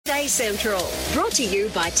Sunday Central. Brought to you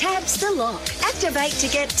by Tabs The Lock. Activate to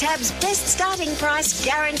get Tabs' best starting price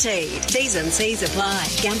guaranteed. T's and C's apply.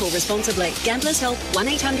 Gamble responsibly. Gamblers Help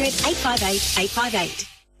 1-800-858-858.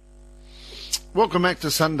 Welcome back to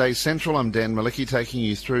Sunday Central. I'm Dan Malicki, taking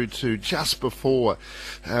you through to just before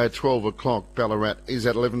 12 o'clock. Ballarat is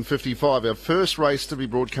at 11:55. Our first race to be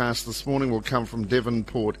broadcast this morning will come from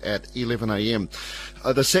Devonport at 11 a.m.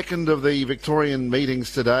 The second of the Victorian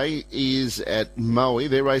meetings today is at Moe.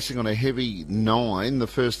 They're racing on a heavy 9. The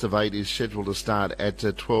first of 8 is scheduled to start at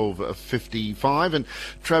 12:55. And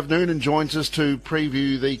Trav Noonan joins us to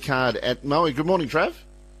preview the card at Moe. Good morning, Trav.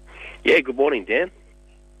 Yeah, good morning, Dan.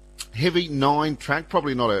 Heavy 9 track,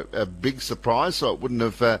 probably not a big surprise, so it wouldn't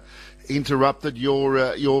have interrupted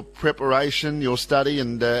your preparation, your study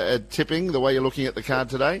and tipping, the way you're looking at the card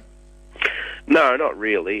today? No, not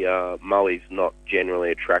really. Moe's not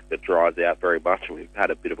generally a track that dries out very much, and we've had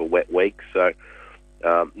a bit of a wet week, so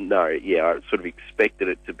I sort of expected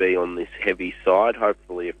it to be on this heavy side.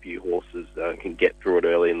 Hopefully a few horses can get through it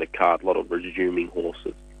early in the card, a lot of resuming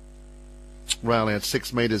horses. Rail out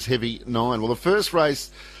 6 metres, heavy 9. Well, the first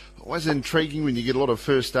race, always intriguing when you get a lot of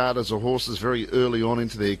first starters or horses very early on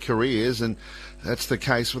into their careers, and that's the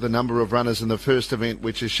case with a number of runners in the first event,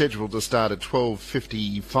 which is scheduled to start at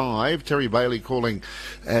 12:55. Terry Bailey calling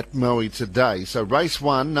at Moe today. So race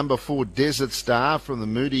 1, number 4, Desert Star from the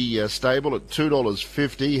Moody stable at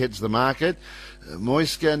 $2.50, heads the market.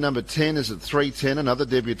 Moiska, number 10, is at $3.10, another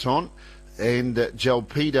debutant. And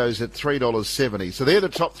Jalpedo's at $3.70. So they're the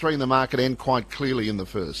top 3 in the market, and quite clearly in the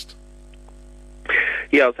first.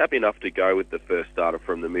 Yeah, I was happy enough to go with the first starter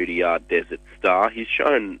from the Moody Yard, Desert Star. He's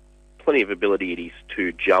shown plenty of ability at his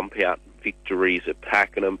 2 jump-out victories at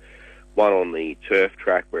Pakenham, one on the turf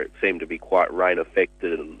track where it seemed to be quite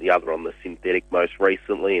rain-affected, and the other on the synthetic most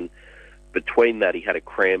recently. And between that, he had a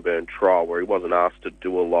Cranbourne trial where he wasn't asked to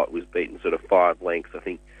do a lot, was beaten sort of 5 lengths. I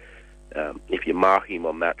think if you mark him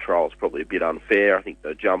on that trial, it's probably a bit unfair. I think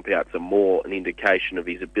the jump-outs are more an indication of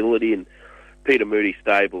his ability, and Peter Moody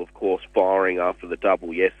stable, of course, firing after the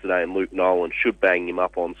double yesterday, and Luke Nolan should bang him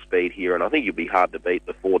up on speed here, and I think he'll be hard to beat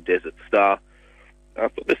the 4 Desert Star. I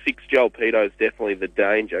thought the 6 Jalpedo is definitely the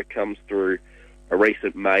danger. Comes through a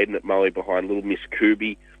recent maiden at Moe behind Little Miss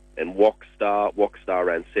Kubi and Walkstar. Walkstar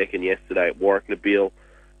ran second yesterday at Warwick Nabil. I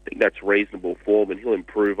think that's reasonable form, and he'll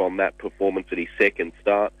improve on that performance at his second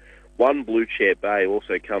start. 1 Blue Chair Bay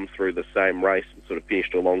also comes through the same race and sort of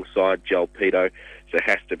finished alongside Jalpedo, so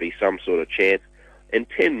has to be some sort of chance. And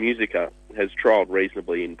 10 Musica has trialled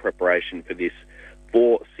reasonably in preparation for this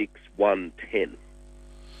 4, 6, 1, 10.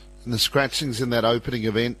 And the scratchings in that opening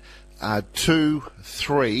event are 2,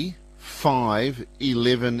 3, 5,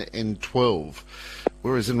 11 and 12.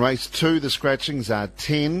 Whereas in race 2, the scratchings are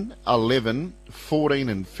 10, 11, 14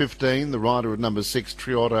 and 15. The rider at number 6,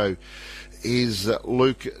 Triotto, is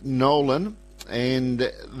Luke Nolan.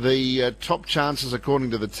 And the top chances,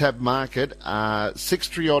 according to the tab market, are 6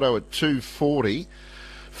 Triotto at $2.40,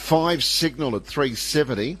 5 Signal at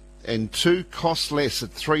 $3.70, and 2 Cost Less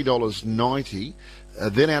at $3.90.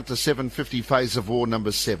 Then out to $7.50, Phase of War,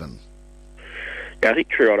 number 7. Yeah, I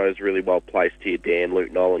think Triotto is really well placed here, Dan.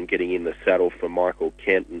 Luke Nolan getting in the saddle for Michael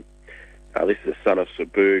Kenton. This is the son of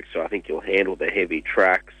Saboog, so I think he'll handle the heavy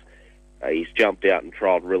tracks. He's jumped out and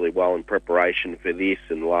trialled really well in preparation for this.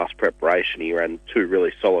 In the last preparation, he ran 2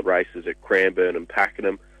 really solid races at Cranbourne and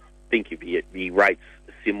Pakenham. I think if he rates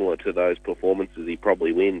similar to those performances, he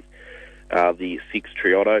probably wins the 6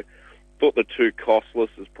 Triotto. Thought the 2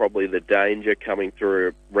 Costless is probably the danger, coming through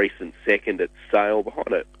a recent second at Sale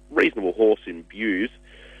behind a reasonable horse in Views.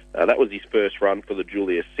 That was his first run for the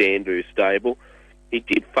Julius Sandu stable. He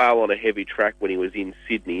did fail on a heavy track when he was in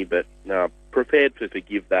Sydney, but prepared to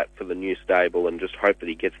forgive that for the new stable and just hope that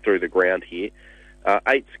he gets through the ground here.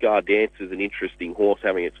 8 Scar Dance is an interesting horse,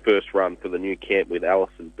 having its first run for the new camp with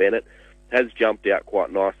Alison Bennett. Has jumped out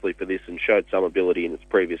quite nicely for this and showed some ability in its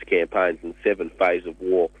previous campaigns. And 7 Phase of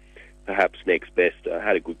War, perhaps next best.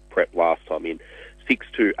 Had a good prep last time in 6,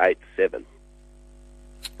 2, 8, 7.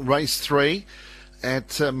 Race 3.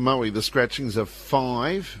 At Moe, the scratchings are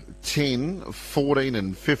 5, 10, 14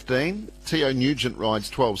 and 15. Tio Nugent rides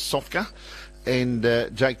 12 Sofka, and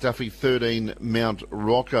Jake Duffy 13 Mount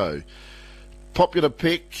Rocco. Popular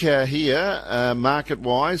pick here,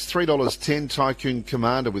 market-wise, $3.10 Tycoon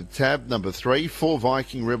Commander with tab, number 3. 4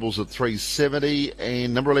 Viking Rebels at $3.70,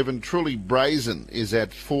 and number 11 Truly Brazen is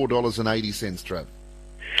at $4.80, Trav.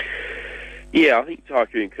 Yeah, I think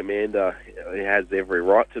Tycoon Commander has every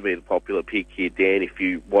right to be the popular pick here, Dan. If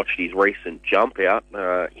you watched his recent jump out,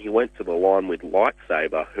 he went to the line with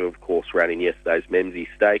Lightsaber, who of course ran in yesterday's Memsie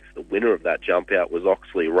Stakes. The winner of that jump out was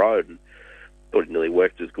Oxley Road. And thought he nearly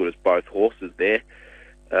worked as good as both horses there.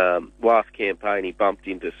 Last campaign, he bumped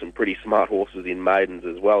into some pretty smart horses in maidens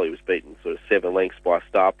as well. He was beaten sort of 7 lengths by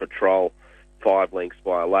Star Patrol, 5 lengths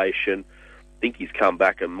by Elation. I think he's come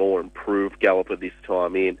back a more improved galloper this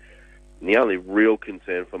time in. And the only real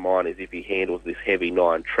concern for mine is if he handles this heavy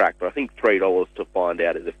 9 track. But I think $3 to find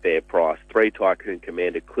out is a fair price. 3 Tycoon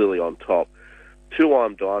Commander clearly on top. 2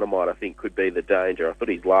 I'm Dynamite I think could be the danger. I thought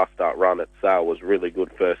his last start run at Sale was really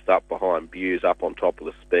good first up behind Buse up on top of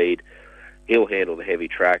the speed. He'll handle the heavy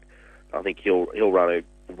track. I think he'll run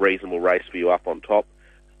a reasonable race for you up on top.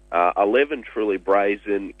 11 Truly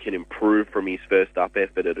Brazen can improve from his first up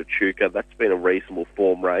effort at Echuca. That's been a reasonable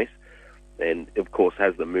form race. And, of course,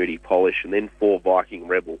 has the Moody polish. And then 4 Viking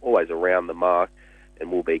Rebel, always around the mark,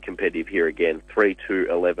 and will be competitive here again. 3, 2,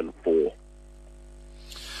 11, 4.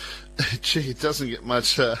 Gee, it doesn't get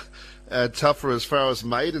much tougher as far as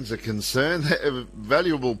maidens are concerned.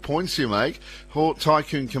 Valuable points you make.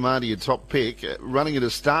 Tycoon Commander, your top pick, running at a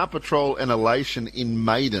Star Patrol and Elation in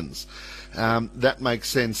maidens. That makes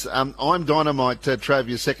sense. I'm Dynamite, Trav,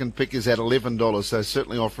 your second pick is at $11, so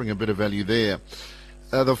certainly offering a bit of value there.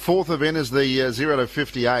 The fourth event is the 0 to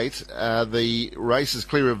 58. The race is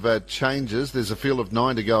clear of changes. There's a field of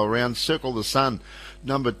 9 to go around. Circle the Sun,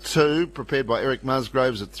 number 2, prepared by Eric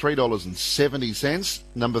Musgroves at $3.70.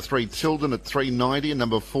 Number 3, Tilden at $3.90, and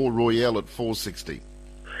number 4, Royale at $4.60.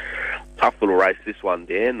 Tough little race, this one,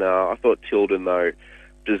 Dan. I thought Tilden, though,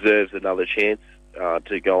 deserves another chance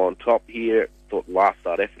to go on top here. Thought last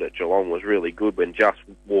start effort at Geelong was really good when just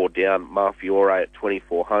wore down Marfiore at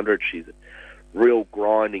 2,400. She's real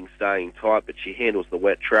grinding, staying tight, but she handles the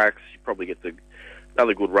wet tracks. She probably gets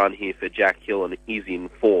another good run here for Jack Hill and is in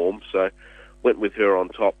form. So went with her on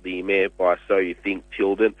top, the mare by So You Think,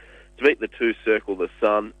 Tilden. To beat the 2 Circle the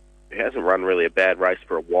Sun, who hasn't run really a bad race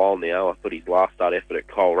for a while now. I thought his last start effort at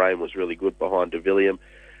Coleraine was really good behind De Villiers.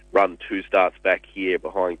 Run 2 starts back here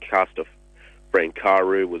behind Castor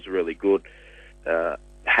Brancaru was really good.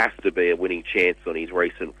 Has to be a winning chance on his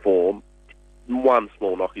recent form. One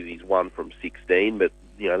small knock is he's 1 from 16, but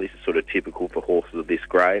this is sort of typical for horses of this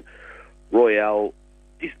grade. Royale,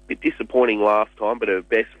 a bit disappointing last time, but her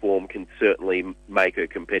best form can certainly make her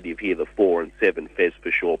competitive here. The 4 and 7 Fez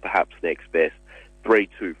for sure, perhaps next best. 3,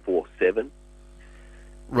 2, 4, 7.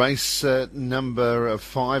 Race number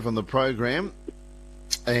 5 on the program.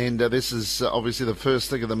 And this is obviously the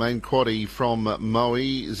first leg of the main quaddie from Moe,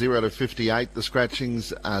 0 to 58. The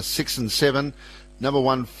scratchings are 6 and 7. Number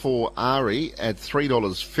 1, 4 Ari at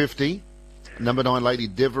 $3.50. Number 9, Lady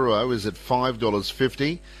Devereaux is at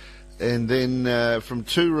 $5.50. And then from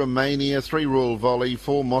 2 Romania, 3 Royal Volley,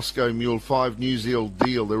 4 Moscow Mule, 5 New Zealand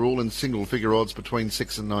Deal. They're all in single figure odds between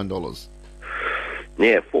 $6 and $9.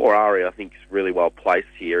 Yeah, 4 Ari I think is really well placed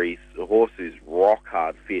here. The horse is rock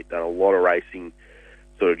hard fit, done a lot of racing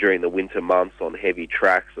sort of during the winter months on heavy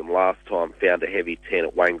tracks, and last time found a heavy 10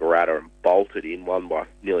 at Wangaratta and bolted in, won by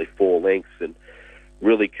nearly 4 lengths, and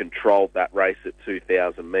really controlled that race at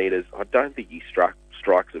 2,000 metres. I don't think he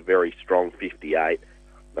strikes a very strong 58.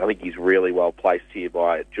 I think he's really well placed here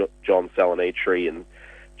by John Salinitri and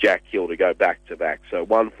Jack Hill to go back-to-back. So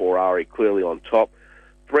 1, 4 Ari clearly on top.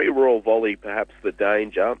 3 Royal Volley, perhaps the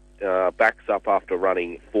danger. Backs up after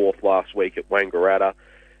running 4th last week at Wangaratta.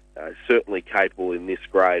 Certainly capable in this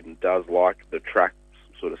grade and does like the track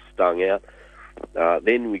sort of stung out.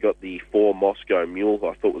 Then we got the 4 Moscow Mule,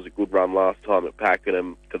 I thought was a good run last time at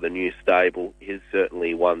Pakenham for the new stable. He's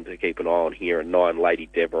certainly one to keep an eye on here. And 9 Lady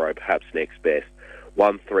Devereaux, perhaps next best.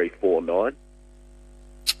 1, 3, 4, 9.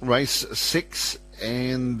 Race 6,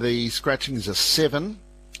 and the scratchings are 7,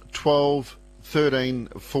 12, 13,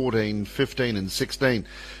 14, 15 and 16.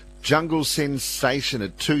 Jungle Sensation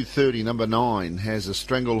at $2.30, number 9, has a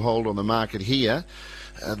stranglehold on the market here.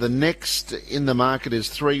 The next in the market is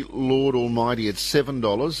 3 Lord Almighty at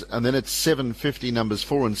 $7, and then it's $7.50, numbers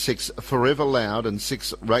 4 and 6, Forever Loud, and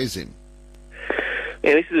 6 Raise Him.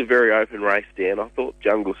 Yeah, this is a very open race, Dan. I thought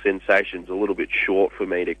Jungle Sensation's a little bit short for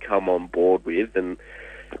me to come on board with, and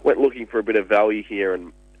went looking for a bit of value here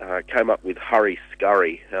and came up with Hurry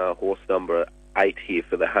Scurry, horse number 8 here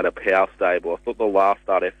for the Hannah Powell stable. I thought the last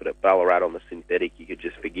start effort at Ballarat on the synthetic you could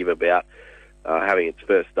just forgive about, having its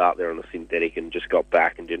first start there on the synthetic, and just got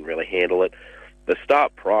back and didn't really handle it. The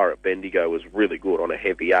start prior at Bendigo was really good on a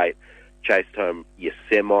heavy 8. Chased home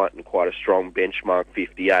Yosemite and quite a strong benchmark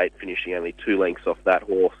 58, finishing only 2 lengths off that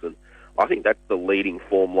horse. And I think that's the leading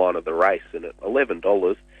form line of the race. And at $11,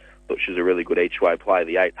 thought she was a really good each-way play,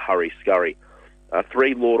 the 8 Hurry Scurry.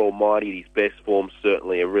 3 Lord Almighty, his best form,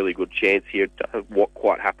 certainly a really good chance here. Don't know what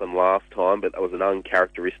quite happened last time, but that was an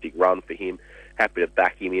uncharacteristic run for him. Happy to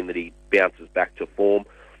back him in that he bounces back to form.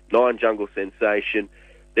 9 Jungle Sensation.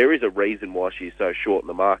 There is a reason why she's so short in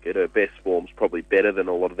the market. Her best form's probably better than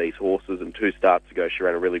a lot of these horses, and 2 starts ago she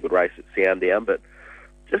ran a really good race at Sandown, but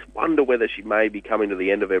just wonder whether she may be coming to the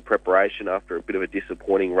end of her preparation after a bit of a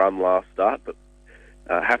disappointing run last start, but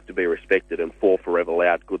have to be respected. And 4 Forever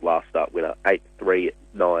Loud, good last start winner,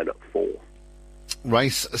 8-3-9-4.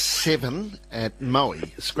 Race 7 at Moe,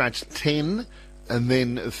 scratch 10, and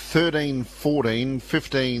then 13, 14,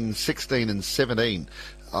 15, 16 and 17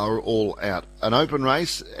 are all out. An open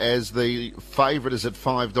race as the favourite is at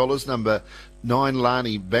 $5, number 9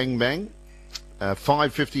 Lani Bang Bang.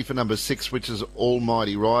 $5.50 for number 6, which is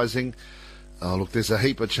Almighty Rising. Oh, look, there's a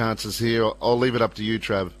heap of chances here. I'll leave it up to you,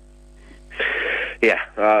 Trav.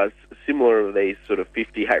 Yeah, similar to these sort of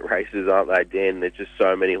 58 races, aren't they, Dan? There's just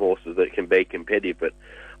so many horses that can be competitive. But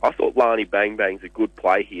I thought Lani Bang Bang's a good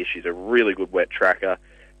play here. She's a really good wet tracker.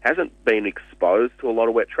 Hasn't been exposed to a lot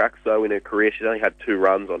of wet tracks, though, in her career. She's only had 2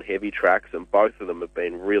 runs on heavy tracks, and both of them have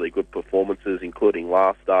been really good performances, including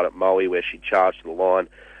last start at Moe, where she charged the line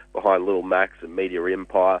behind Little Max and Media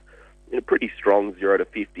Empire. In a pretty strong 0 to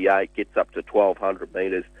 58, gets up to 1,200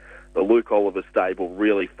 metres. The Luke Oliver stable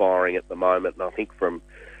really firing at the moment, and I think from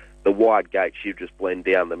the wide gate she'll just blend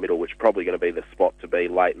down the middle, which is probably going to be the spot to be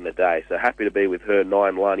late in the day. So happy to be with her.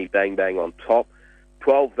 9 Lani Bang Bang on top.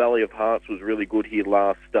 12 Valley of Hearts was really good here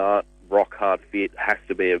last start. Rock hard fit, has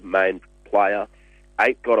to be a main player.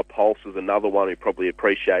 8 Got a Pulse is another one who probably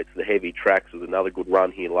appreciates the heavy tracks. Was another good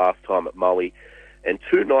run here last time at Moe. And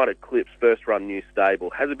 2 Night Eclipse, first run new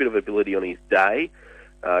stable, has a bit of ability on his day.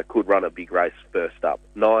 Could run a big race first up.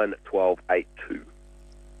 9, 12, 8, 2.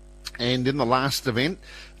 And in the last event,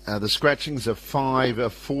 the scratchings are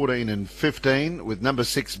 5, 14 and 15, with number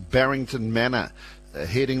 6 Barrington Manor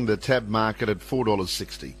heading the tab market at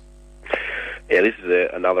 $4.60. Yeah, this is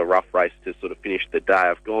another rough race to sort of finish the day.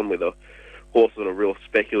 I've gone with a horse on a real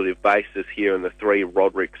speculative basis here in the 3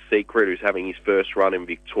 Roderick Secret, who's having his first run in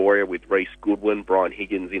Victoria with Reese Goodwin, Brian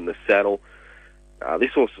Higgins in the saddle.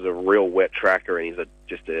 This horse is a real wet tracker, and he's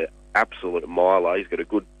just an absolute miler. He's got a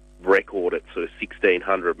good record at sort of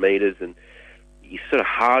 1,600 metres, and he's sort of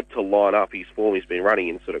hard to line up his form. He's been running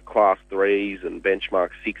in sort of Class 3s and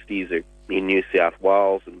benchmark 60s in New South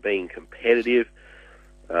Wales and being competitive.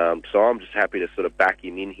 So I'm just happy to sort of back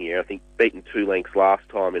him in here. I think beaten 2 lengths last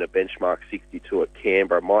time in a benchmark 62 at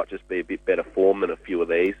Canberra might just be a bit better form than a few of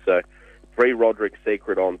these. So 3 Roderick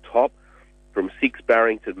Secret on top. From 6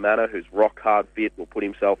 Barrington Manor, who's rock hard fit, will put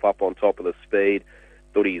himself up on top of the speed.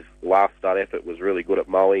 Thought his last start effort was really good at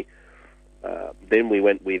Moe. Then we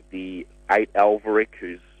went with the 8 Alverick,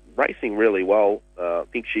 who's racing really well. I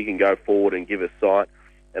think she can go forward and give a sight.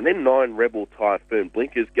 And then 9 Rebel Typhoon.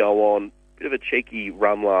 Blinkers go on. Bit of a cheeky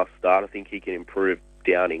run last start. I think he can improve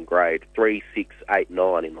down in grade. 3, 6, 8,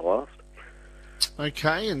 9 in the last.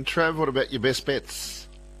 Okay, and Trav, what about your best bets?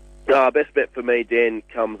 Best bet for me, Dan,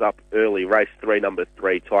 comes up early. Race 3, number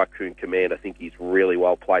 3, Tycoon Command. I think he's really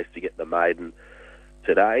well placed to get the maiden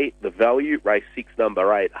today. The value, race 6,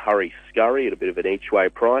 number 8, Hurry Scurry, at a bit of an each-way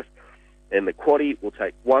price. And the quaddie will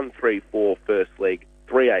take 1, 3, 4 first leg,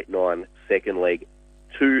 3, 8, 9 second leg,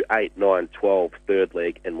 2, 8, 9, 12 third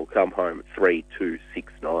leg, and will come home at 3, 2,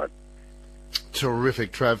 6, 9.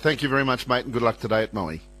 Terrific, Trav. Thank you very much, mate, and good luck today at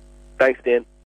Moe. Thanks, Dan.